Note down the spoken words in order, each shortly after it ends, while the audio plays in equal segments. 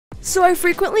So I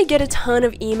frequently get a ton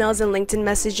of emails and LinkedIn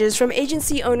messages from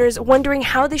agency owners wondering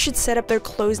how they should set up their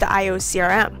closed.io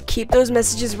CRM. Keep those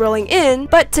messages rolling in,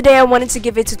 but today I wanted to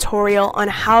give a tutorial on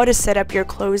how to set up your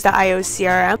closed.io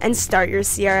CRM and start your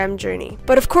CRM journey.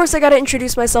 But of course I gotta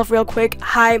introduce myself real quick.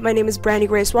 Hi, my name is Brandie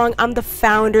Wong. I'm the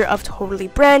founder of Totally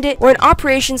Branded. We're an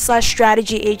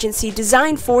operations/strategy agency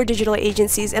designed for digital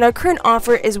agencies, and our current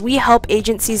offer is we help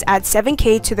agencies add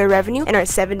 7K to their revenue in our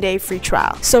 7-day free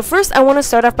trial. So first I want to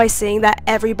start off by saying that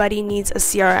everybody needs a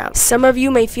CRM. Some of you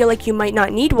may feel like you might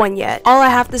not need one yet. All I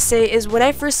have to say is when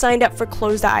I first signed up for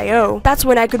Close.io, that's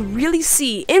when I could really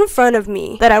see in front of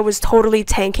me that I was totally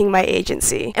tanking my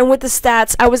agency. And with the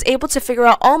stats, I was able to figure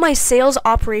out all my sales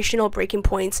operational breaking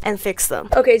points and fix them.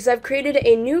 Okay, so I've created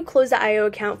a new Close.io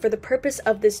account for the purpose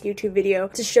of this YouTube video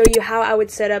to show you how I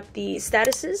would set up the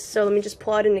statuses. So let me just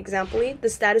pull out an example lead. The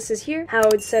statuses here, how I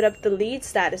would set up the lead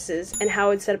statuses, and how I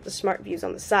would set up the smart views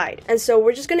on the side. And so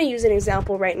we're just going to use an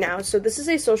example right now. So this is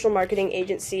a social marketing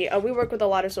agency. We work with a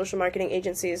lot of social marketing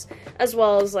agencies, as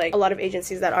well as like a lot of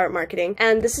agencies that aren't marketing.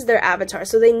 And this is their avatar.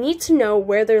 So they need to know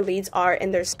where their leads are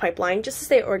in their pipeline just to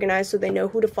stay organized so they know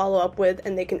who to follow up with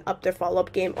and they can up their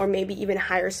follow-up game or maybe even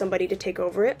hire somebody to take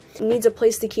over it. It needs a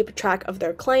place to keep track of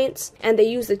their clients. And they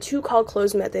use the 2-call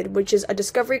close method, which is a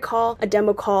discovery call, a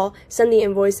demo call, send the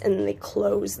invoice, and then they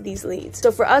close these leads.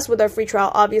 So for us with our free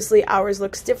trial, obviously ours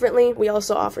looks differently. We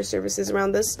also offer services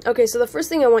around this. Okay, so the first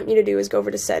thing I want you to do is go over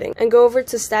to setting and go over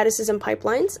to statuses and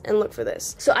pipelines and look for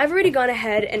this. So I've already gone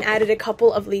ahead and added a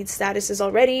couple of lead statuses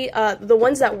already. The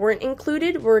ones that weren't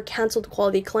included were canceled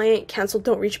quality client, canceled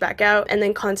don't reach back out, and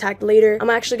then contact later. I'm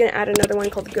actually going to add another one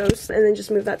called ghost and then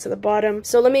just move that to the bottom.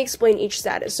 So let me explain each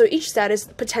status. So each status,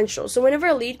 potential. So whenever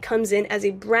a lead comes in as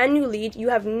a brand new lead, you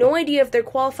have no idea if they're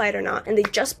qualified or not, and they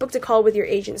just booked a call with your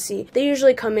agency, they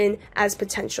usually come in as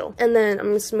potential. And then I'm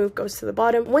going to move ghost to the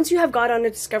bottom. Once you have got on a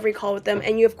discovery call with them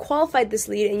and you have qualified this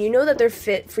lead and you know that they're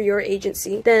fit for your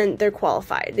agency, then they're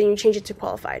qualified. Then you change it to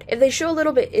qualified. If they show a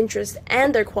little bit interest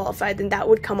and they're qualified, then that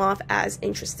would come off as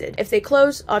interested. If they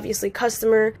close, obviously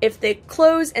customer. If they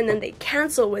close and then they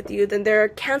cancel with you, then they're a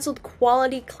canceled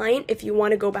quality client if you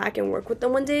want to go back and work with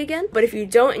them one day again. But if you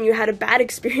don't and you had a bad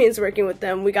experience working with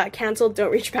them, we got canceled,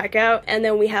 don't reach back out. And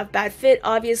then we have bad fit.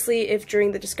 Obviously, if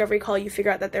during the discovery call you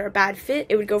figure out that they're a bad fit,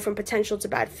 it would go from potential to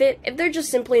bad fit. If they're just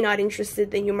simply not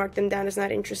interested, then you mark them down as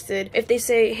not interested. If they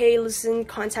say, hey, listen,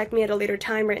 contact me at a later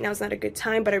time, right now is not a good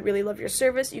time, but I really love your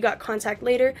service, you got contact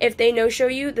later. If they no-show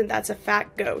you, then that's a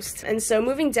fat ghost. And so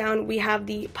moving down, we have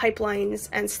the pipelines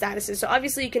and statuses. So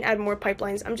obviously you can add more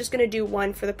pipelines. I'm just going to do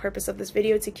one for the purpose of this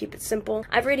video to keep it simple.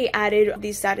 I've already added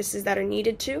these statuses that are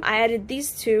needed to. I added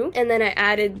these two, and then I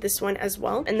added this one as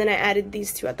well, and then I added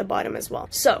these two at the bottom as well.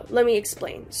 So let me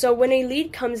explain. So when a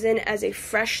lead comes in as a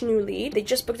fresh new lead, they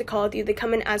just booked a call with you, they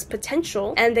come in as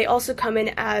potential, and they also come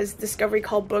in as discovery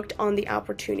call booked on the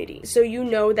opportunity. So you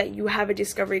know that you have a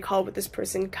discovery call with this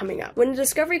person coming up. When the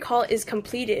discovery call is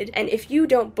completed, and if you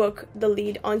don't book the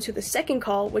lead onto the second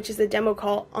call, which is the demo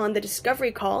call on the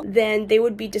discovery call, then they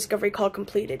would be discovery call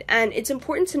completed. And it's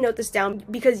important to note this down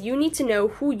because you need to know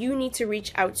who you need to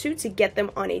reach out to get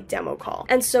them on a demo call.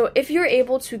 And so if you're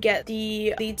able to get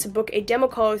the lead to book a demo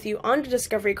call with you on the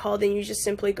discovery call, then you just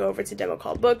simply go over to demo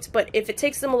call booked. But if it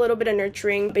takes them a little bit of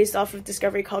nurturing based off of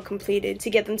discovery call completed to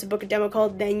get them to book a demo call,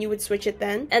 then you would switch it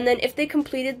then. And then if they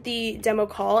completed the demo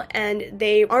call and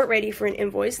they aren't ready for an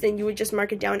invoice, then you would just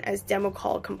mark it down as demo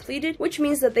call completed, which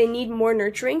means that they need more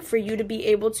nurturing for you to be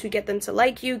able to get them to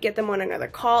like you, get them on another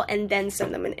call, and then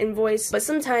send them an invoice. But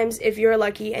sometimes if you're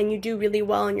lucky and you do really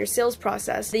well in your sales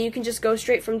process, then you can just go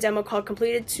straight from demo call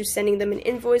completed to sending them an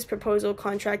invoice, proposal,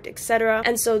 contract, etc.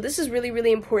 And so this is really,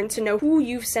 really important to know who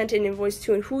you've sent an invoice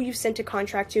to and who you've sent a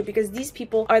contract to, because these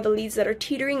people are the leads that are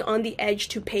teetering on the edge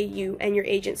to pay you and your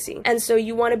agency. And so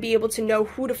you want to be able to know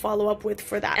who to follow up with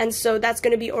for that. And so that's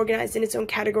going to be organized in its own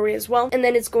category as well. And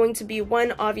then it's going to be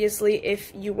one, obviously,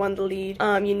 if you won the lead,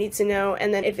 you need to know,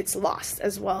 and then if it's lost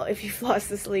as well, if you've lost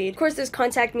this lead. Of course, there's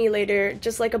contact me later,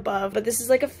 just like above, but this is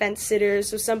like a fence sitter.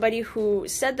 So somebody who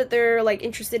said that they're like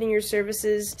interested in your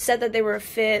services, said that they were a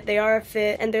fit, they are a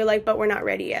fit, and they're like, but we're not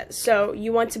ready yet. So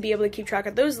you want to be able to keep track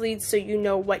of those leads so you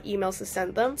know what emails to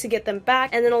send them to get them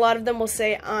back. And then a lot of them will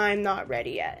say, I'm not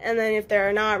ready yet. And then if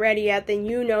they're not ready yet, then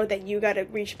you know that you got to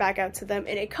reach back out to them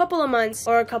in a couple of months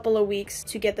or a couple of weeks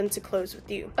to get them to close with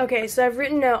you. Okay, so I've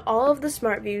written out all of the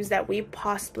smart views that we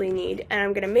possibly need, and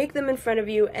I'm going to make them in front of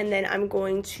you, and then I'm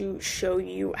going to show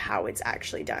you how it's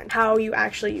actually done, how you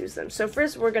actually use them. So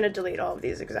first, we're going to delete all of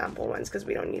these example ones because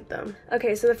we don't need them.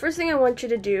 Okay, so the first thing I want you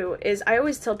to do is, I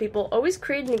always tell people, always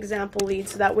create an example lead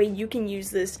so that way you can use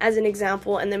this as an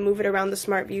example and then move it around the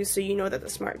smart view so you know that the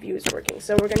smart view view is working.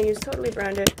 So we're going to use totally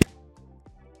branded.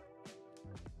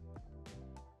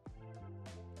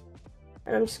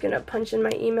 And I'm just gonna punch in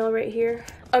my email right here.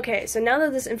 Okay, so now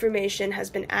that this information has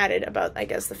been added about, I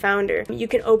guess, the founder, you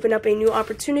can open up a new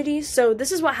opportunity. So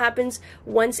this is what happens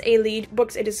once a lead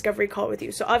books a discovery call with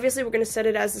you. So obviously we're gonna set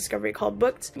it as discovery call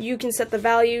booked. You can set the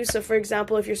value. So for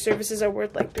example, if your services are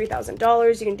worth like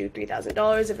 $3,000, you can do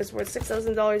 $3,000. If it's worth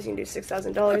 $6,000, you can do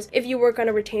 $6,000. If you work on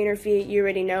a retainer fee, you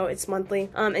already know it's monthly.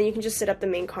 And you can just set up the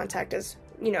main contact as,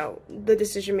 you know, the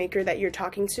decision maker that you're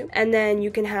talking to. And then you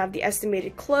can have the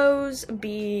estimated close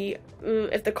be,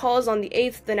 if the call is on the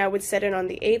 8th, then I would set it on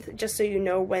the 8th just so you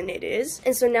know when it is.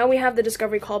 And so now we have the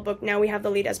discovery call book. Now we have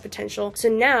the lead as potential. So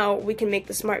now we can make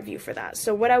the smart view for that.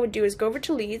 So what I would do is go over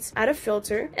to leads, add a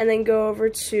filter, and then go over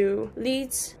to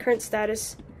leads, current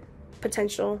status,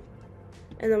 potential.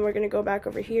 And then we're gonna go back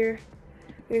over here.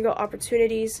 We're gonna go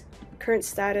opportunities, current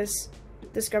status,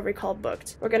 discovery call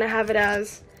booked. We're gonna have it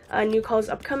as new calls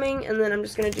upcoming, and then I'm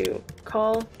just gonna do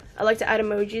call. I like to add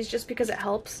emojis just because it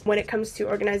helps when it comes to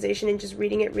organization and just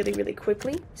reading it really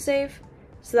quickly. Save.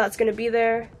 So that's gonna be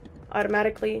there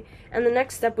automatically. And the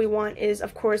next step we want is,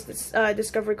 of course, this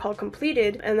discovery call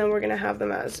completed, and then we're gonna have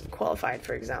them as qualified,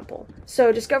 for example.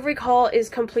 So discovery call is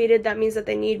completed. That means that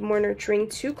they need more nurturing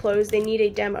to close. They need a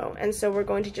demo, and so we're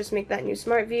going to just make that new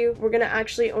smart view. We're gonna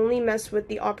actually only mess with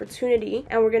the opportunity,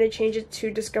 and we're gonna change it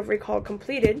to discovery call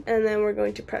completed, and then we're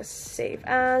going to press save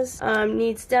as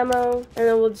needs demo, and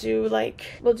then we'll do like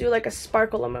a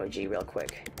sparkle emoji real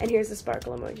quick. And here's the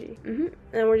sparkle emoji.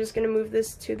 And we're just gonna move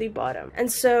this to the bottom,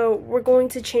 and so we're going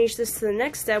to change this to the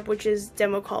next step, which is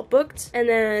demo call booked. And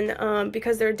then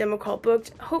because they're demo call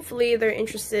booked, hopefully they're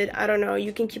interested. I don't know,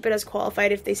 you can keep it as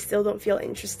qualified if they still don't feel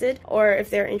interested, or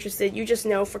if they're interested, you just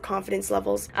know for confidence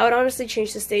levels. I would honestly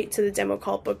change this date to the demo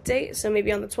call book date, so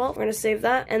maybe on the 12th. We're gonna save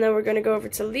that, and then we're gonna go over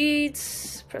to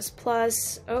leads, press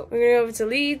plus. Oh, we're gonna go over to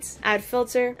leads, add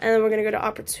filter, and then we're gonna go to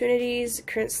opportunities,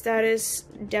 current status,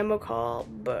 demo call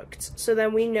booked. So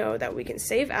then we know that we can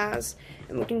save as,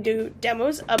 and we can do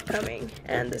demos upcoming,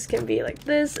 and this can be like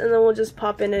this, and then we'll just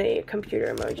pop in a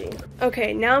computer emoji.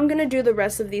 Okay, now I'm gonna do the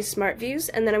rest of these smart views,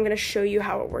 and then I'm gonna show you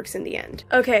how it works in the end.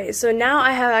 Okay, so now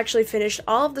I have actually finished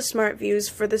all of the smart views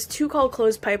for this 2-call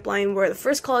close pipeline, where the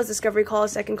first call is discovery call,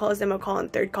 second call is demo call,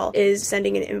 and third call is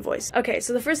sending an invoice. Okay,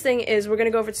 so the first thing is we're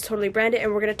gonna go over to totally branded,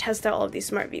 and we're gonna test out all of these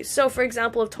smart views. So for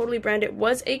example, if totally branded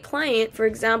was a client, for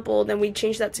example, then we'd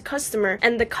change that to customer,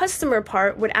 and the customer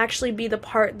part would actually be the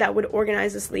part that would organize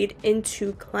this lead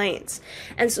into clients.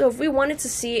 And so if we wanted to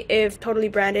see if totally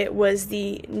branded was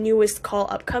the newest call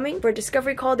upcoming for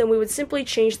discovery call, then we would simply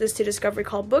change this to discovery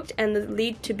call booked and the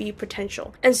lead to be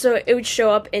potential. And so it would show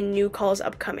up in new calls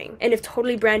upcoming. And if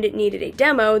totally branded needed a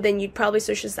demo, then you'd probably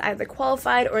search this either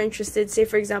qualified or interested. Say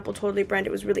for example, totally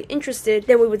branded was really interested,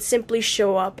 then we would simply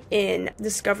show up in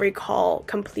discovery call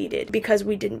completed because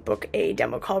we didn't book a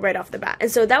demo call right off the bat. And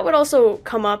so that would also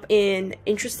come up in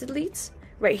interested leads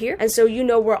right here, and so you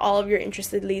know where all of your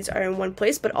interested leads are in one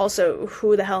place, but also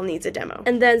who the hell needs a demo.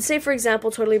 And then say for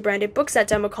example totally branded books that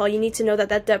demo call, you need to know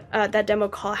that that demo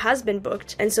call has been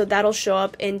booked, and so that'll show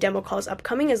up in demo calls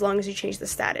upcoming as long as you change the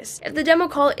status. If the demo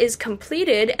call is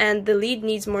completed and the lead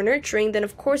needs more nurturing, then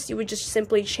of course you would just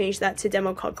simply change that to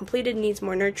demo call completed needs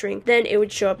more nurturing, then it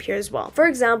would show up here as well. For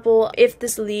example, if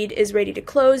this lead is ready to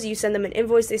close, you send them an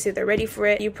invoice, they say they're ready for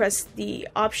it, you press the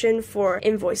option for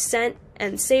invoice sent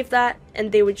and save that,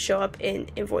 and they would show up in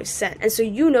invoice sent. And so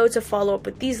you know to follow up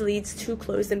with these leads to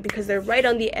close them because they're right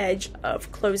on the edge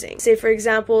of closing. Say for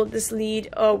example, this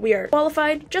lead, we are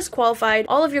qualified, just qualified,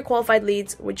 all of your qualified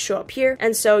leads would show up here.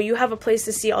 And so you have a place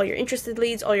to see all your interested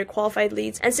leads, all your qualified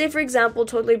leads. And say for example,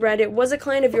 totally branded was a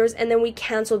client of yours and then we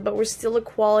canceled, but we're still a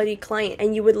quality client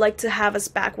and you would like to have us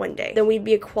back one day, then we'd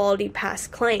be a quality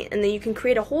past client. And then you can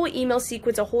create a whole email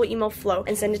sequence, a whole email flow,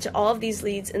 and send it to all of these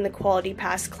leads in the quality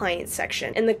past client section,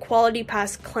 in the quality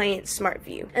past client smart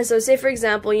view. And so say for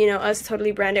example, you know, us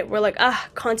totally branded, we're like,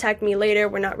 contact me later,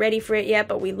 we're not ready for it yet,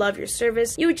 but we love your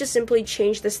service. You would just simply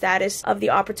change the status of the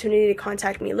opportunity to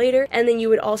contact me later, and then you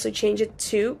would also change it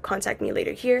to contact me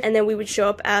later here, and then we would show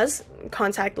up as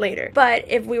contact later. But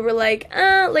if we were like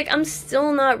I'm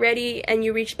still not ready, and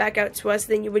you reached back out to us,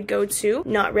 then you would go to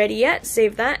not ready yet,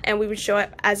 save that, and we would show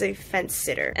up as a fence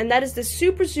sitter. And that is the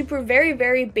super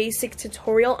very basic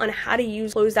tutorial on how to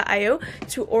use Close.io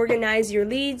to organize your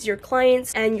leads, your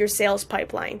clients, and your sales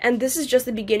pipeline. And this is just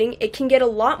the beginning. It can get a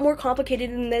lot more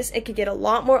complicated than this, it could get a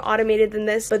lot more automated than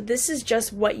this, but this is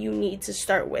just what you need to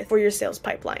start with for your sales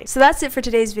pipeline. So that's it for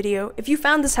today's video. If you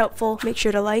found this helpful, make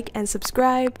sure to like and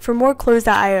subscribe. For more more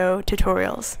close.io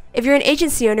tutorials. If you're an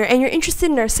agency owner and you're interested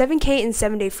in our 7K and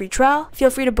 7-day free trial, feel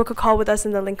free to book a call with us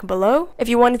in the link below. If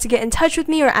you wanted to get in touch with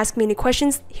me or ask me any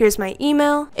questions, here's my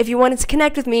email. If you wanted to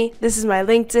connect with me, this is my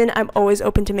LinkedIn. I'm always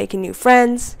open to making new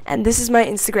friends. And this is my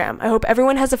Instagram. I hope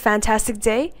everyone has a fantastic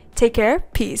day. Take care.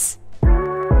 Peace.